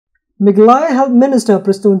Meghalaya Health Minister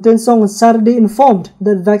Prestone Tynsong on Saturday informed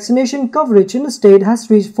that vaccination coverage in the state has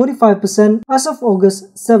reached 45% as of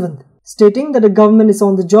August 7th. Stating that the government is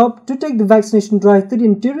on the job to take the vaccination drive to the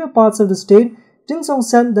interior parts of the state, Tynsong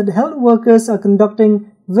said that health workers are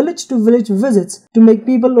conducting village-to-village visits to make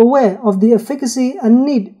people aware of the efficacy and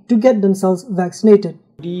need to get themselves vaccinated.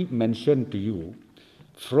 I mentioned to you,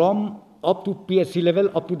 from up to PSC level,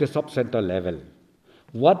 up to the sub-center level,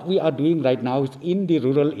 what we are doing right now is in the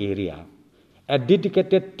rural area, a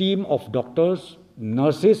dedicated team of doctors,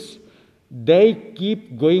 nurses, they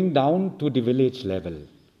keep going down to the village level.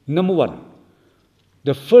 Number one,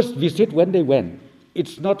 the first visit when they went,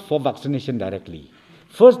 it's not for vaccination directly.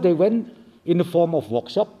 First they went in the form of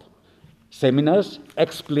workshop, seminars,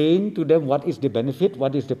 explain to them what is the benefit,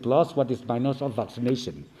 what is the plus, what is minus of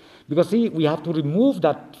vaccination. Because see, we have to remove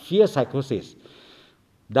that fear psychosis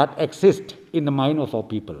that exists in the mind of our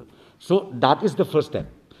people. So that is the first step.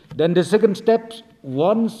 Then the second step,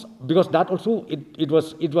 once, because that also it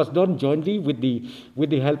was done jointly with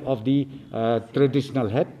the help of the traditional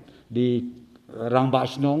head, the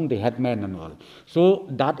Rambashnong, the headman and all. So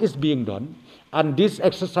that is being done, and this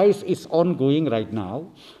exercise is ongoing right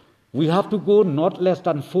now. We have to go not less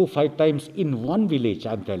than 4 or 5 times in one village,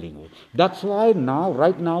 I'm telling you. That's why now,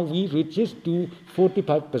 right now, we reaches to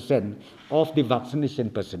 45% of the vaccination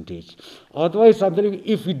percentage. Otherwise, I'm telling you,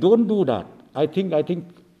 if we don't do that, I think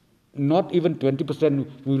not even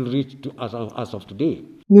 20% will reach to as of today.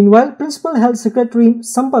 Meanwhile, Principal Health Secretary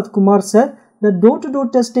Sampath Kumar said that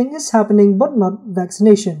door-to-door testing is happening but not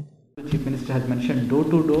vaccination. The Chief Minister has mentioned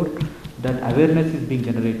door-to-door, that awareness is being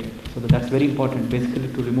generated. So that's very important, basically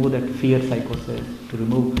to remove that fear psychosis,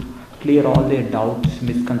 to clear all their doubts,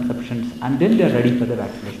 misconceptions, and then they are ready for the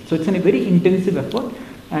vaccination. So it's a very intensive effort,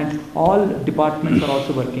 and all departments are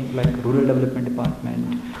also working, like Rural Development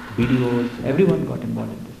Department, BDOs, everyone got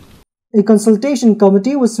involved in this. A consultation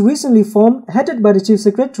committee was recently formed, headed by the Chief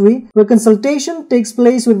Secretary, where consultation takes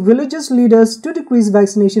place with religious leaders to decrease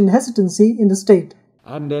vaccination hesitancy in the state.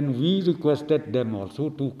 And then we requested them also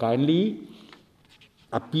to kindly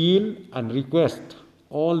appeal and request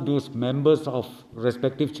all those members of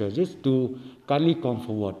respective churches to kindly come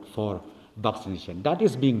forward for vaccination. That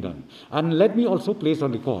is being done. And let me also place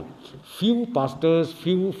on record, few pastors,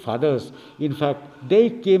 few fathers, in fact, they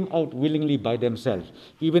came out willingly by themselves.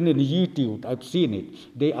 Even in YouTube, I've seen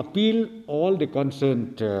it. They appeal all the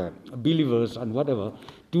concerned believers and whatever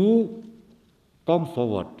to come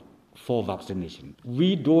forward for vaccination.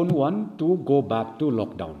 We don't want to go back to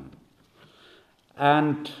lockdown.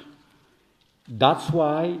 And that's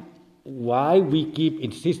why we keep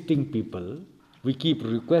insisting people, we keep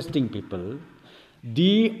requesting people.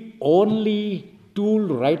 The only tool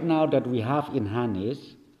right now that we have in hand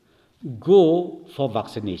is go for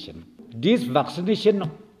vaccination. This vaccination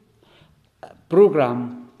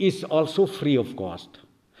program is also free of cost.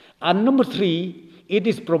 And number 3, it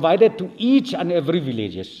is provided to each and every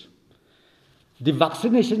villages. The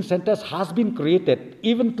vaccination centers has been created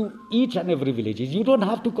even to each and every village. You don't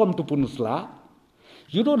have to come to Punusla.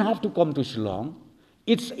 You don't have to come to Shillong.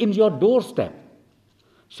 It's in your doorstep.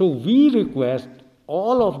 So we request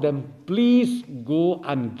all of them, please go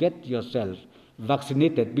and get yourself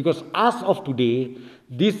vaccinated, because as of today,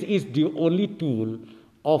 this is the only tool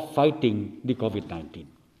of fighting the COVID-19.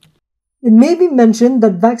 It may be mentioned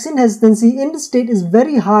that vaccine hesitancy in the state is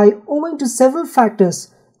very high owing to several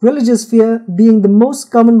factors, religious fear being the most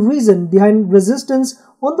common reason behind resistance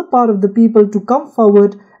on the part of the people to come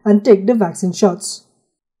forward and take the vaccine shots.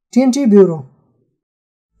 TNT Bureau.